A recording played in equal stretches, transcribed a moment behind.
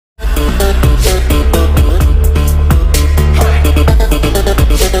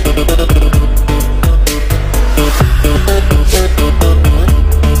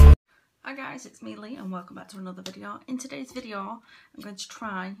to another video. In today's video I'm going to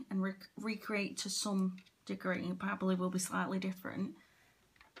try and recreate to some degree, it probably will be slightly different,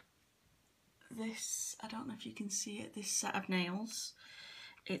 this, I don't know if you can see it, this set of nails.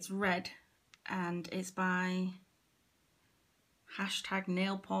 It's red and it's by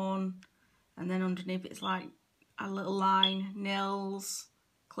 #nailporn, and then underneath it's like a little line, nails,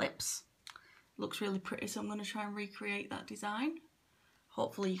 clips. Looks really pretty, so I'm going to try and recreate that design.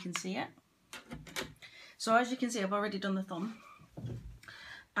 Hopefully you can see it. So as you can see, I've already done the thumb,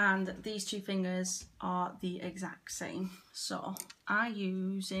 and these two fingers are the exact same. So I'm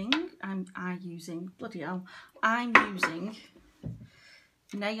using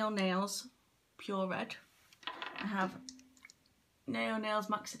Nail Nails Pure Red. I have Nail Nails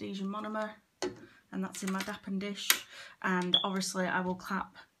Max Adhesion Monomer, and that's in my dappen dish. And obviously I will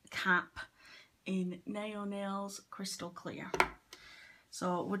cap in Nail Nails Crystal Clear.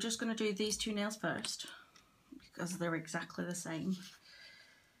 So we're just going to do these two nails first, because they're exactly the same.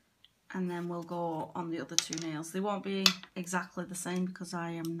 And then we'll go on the other two nails. They won't be exactly the same because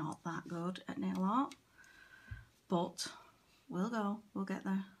I am not that good at nail art. But we'll get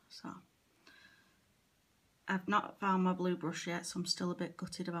there. So I've not found my blue brush yet, so I'm still a bit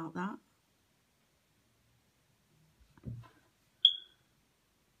gutted about that.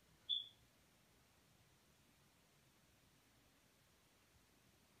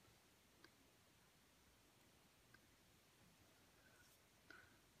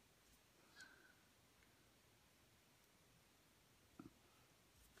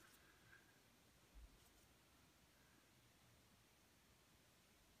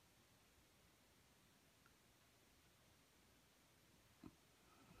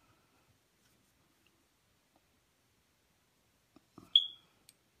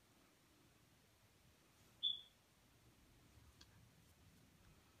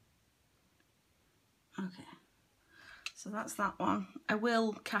 Okay, so that's that one. I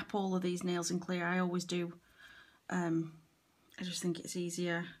will cap all of these nails in clear. I always do. I just think it's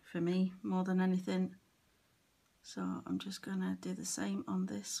easier for me more than anything. So I'm just going to do the same on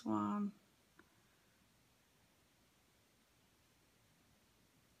this one.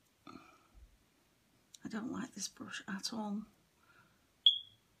 I don't like this brush at all.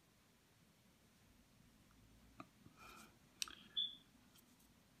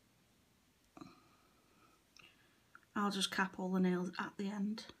 I'll just cap all the nails at the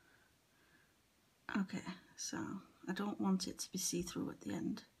end. Okay, so I don't want it to be see-through at the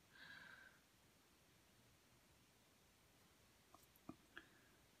end.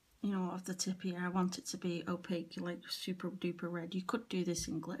 You know, of the tip here, I want it to be opaque, like super duper red. You could do this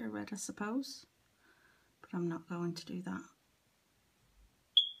in glitter red, I suppose, but I'm not going to do that.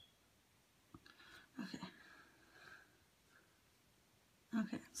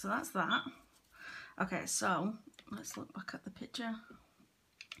 Okay, so that's that. Okay, so let's look back at the picture.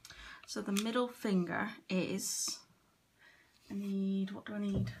 So the middle finger is, what do I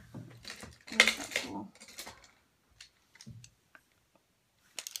need? What is that for?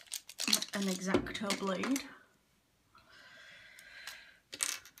 An X-Acto blade.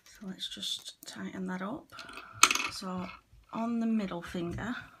 So let's just tighten that up. So on the middle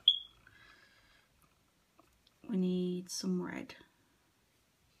finger, we need some red.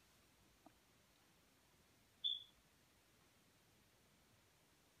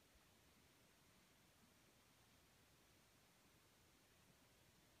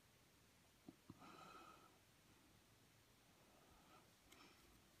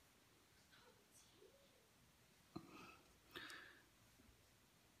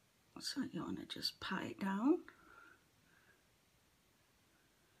 So you want to just pat it down.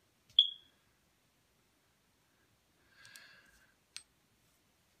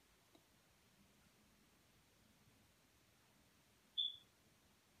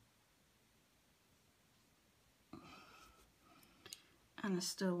 And I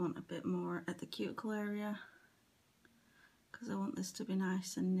still want a bit more at the cuticle area, because I want this to be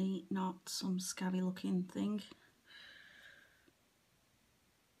nice and neat, not some scabby looking thing.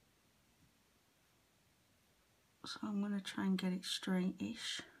 So I'm going to try and get it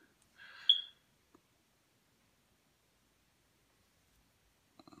straight-ish.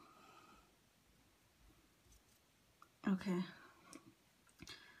 Okay.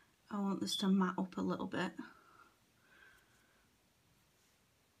 I want this to mat up a little bit.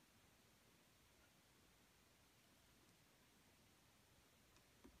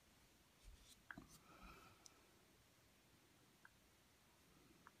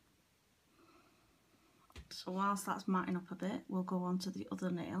 So whilst that's matting up a bit, we'll go on to the other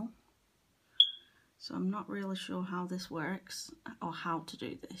nail. So I'm not really sure how this works, or how to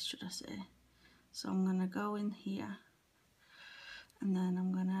do this, should I say. So I'm going to go in here, and then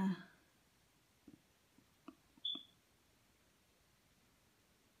I'm going to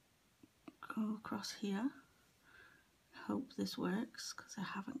go across here. Hope this works, because I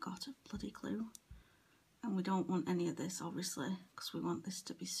haven't got a bloody clue. And we don't want any of this, obviously, because we want this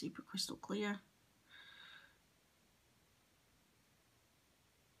to be super crystal clear.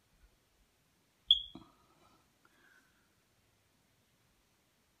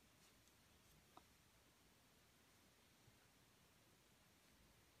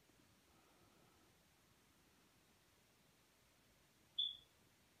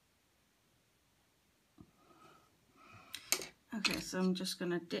 Okay, so I'm just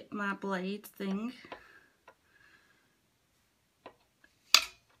going to dip my blade thing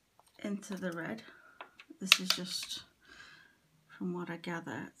into the red. This is just from what I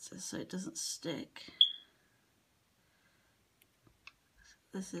gather, so it doesn't stick.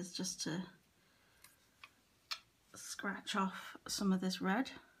 This is just to scratch off some of this red.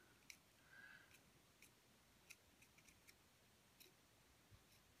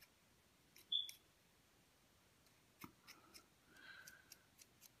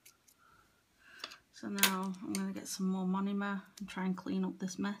 So now I'm going to get some more monomer and try and clean up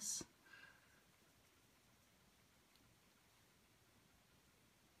this mess.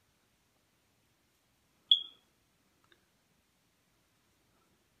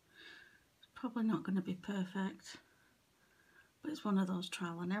 It's probably not going to be perfect, but it's one of those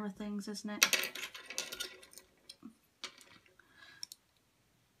trial and error things, isn't it?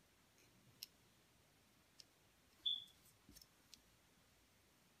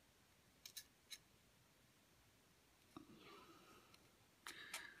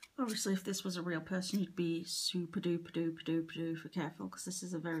 Obviously, if this was a real person, you'd be super duper duper duper duper careful, because this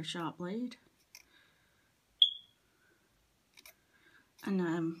is a very sharp blade.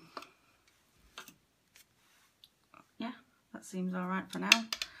 And yeah, that seems all right for now.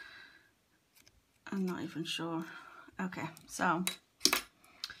 I'm not even sure. Okay, so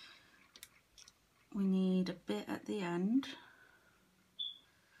we need a bit at the end.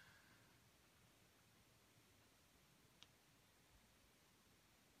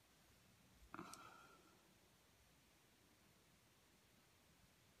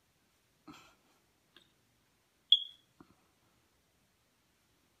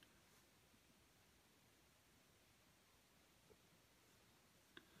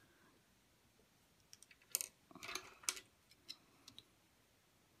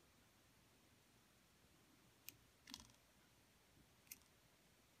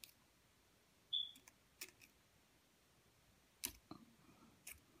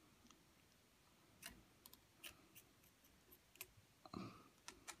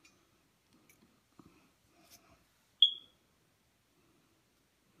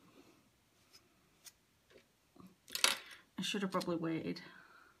 I should have probably waited.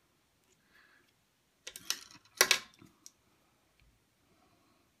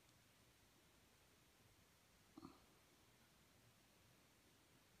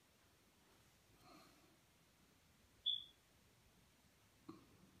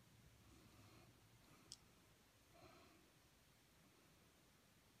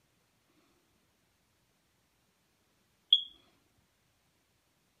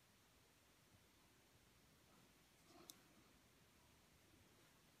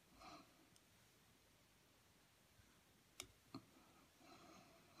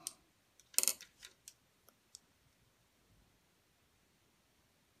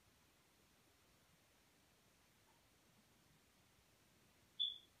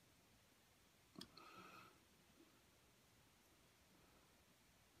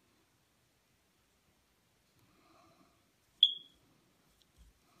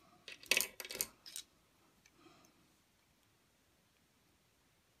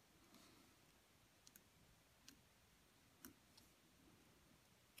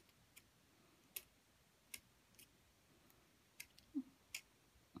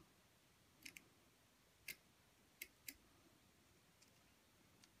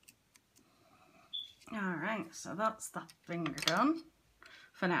 Alright, so that's that finger done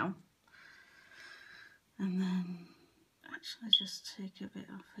for now. And then actually just take a bit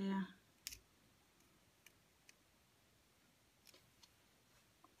off here.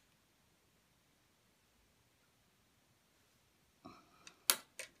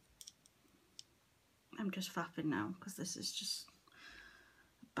 I'm just faffing now because this is just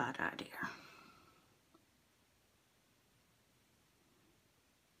a bad idea.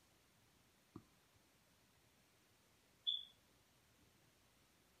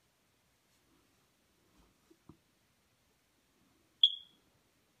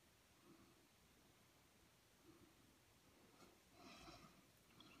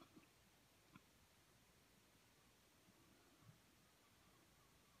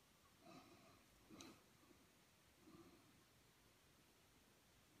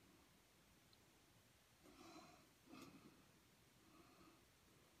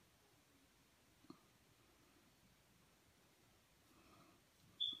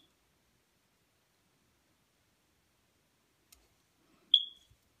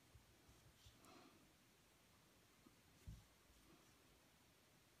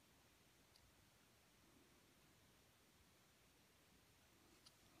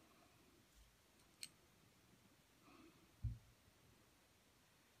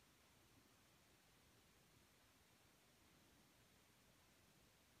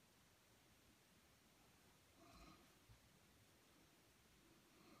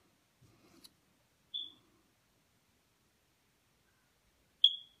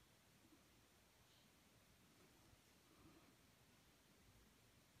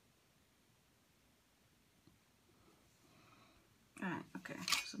 Okay,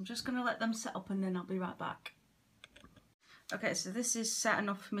 so I'm just going to let them set up and then I'll be right back. Okay, so this is set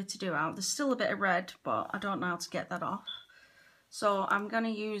enough for me to do out. There's still a bit of red, but I don't know how to get that off. So I'm going to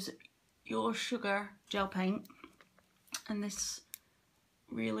use Your Sugar gel paint and this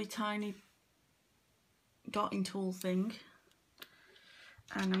really tiny dotting tool thing.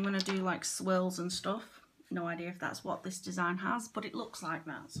 And I'm going to do like swirls and stuff. No idea if that's what this design has, but it looks like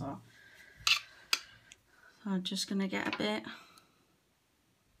that. So I'm just going to get a bit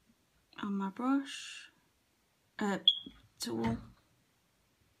on my brush. Tool,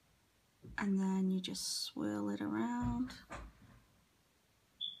 and then you just swirl it around.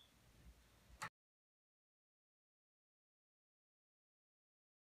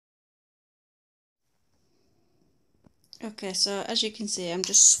 Okay, so as you can see, I'm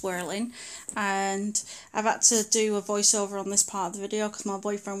just swirling, and I've had to do a voiceover on this part of the video because my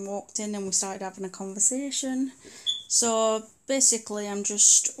boyfriend walked in and we started having a conversation. So basically I'm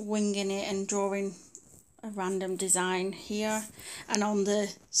just winging it and drawing a random design here, and on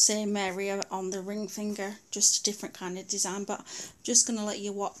the same area on the ring finger, just a different kind of design, but I'm just going to let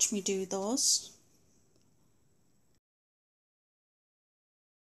you watch me do those.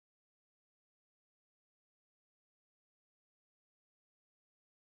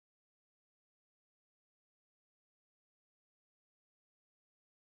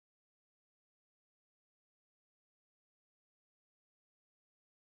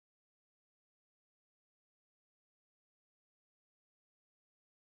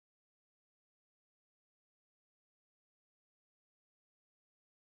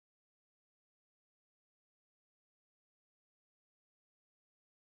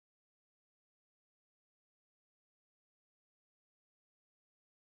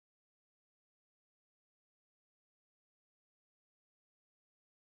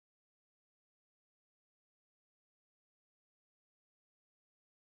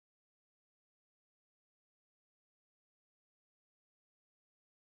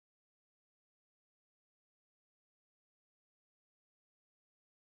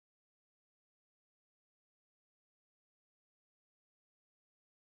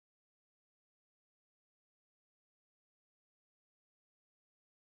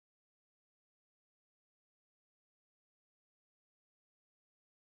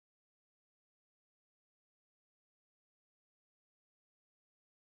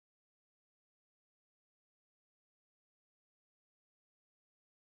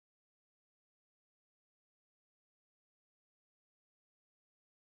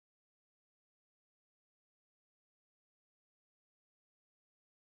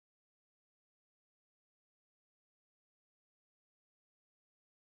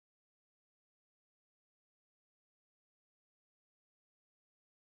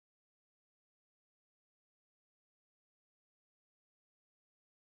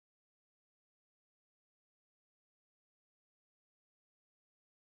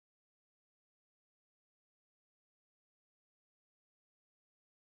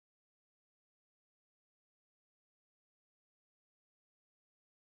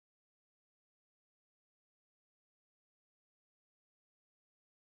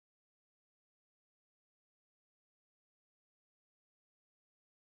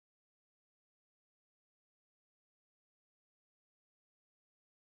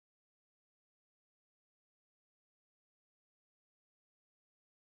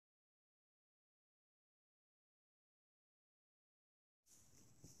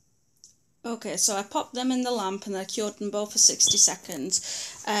 Okay, so I popped them in the lamp and I cured them both for 60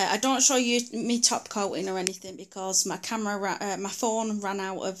 seconds. I don't show you me top coating or anything because my my phone ran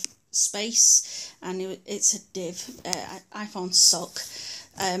out of space and it's a div. iPhones suck.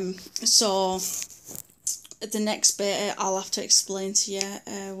 So the next bit I'll have to explain to you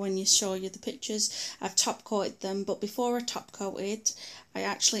when you show you the pictures. I've top coated them, but before I top coated, I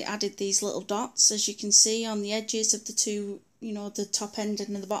actually added these little dots, as you can see, on the edges of the two, you know, the top end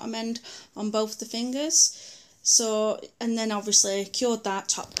and the bottom end on both the fingers. So, and then obviously cured that,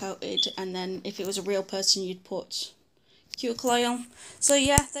 top coated, and then if it was a real person you'd put cuticle oil. So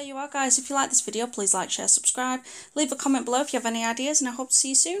yeah, there you are guys. If you like this video, please like, share, subscribe, leave a comment below if you have any ideas, and I hope to see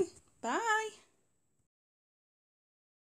you soon. Bye.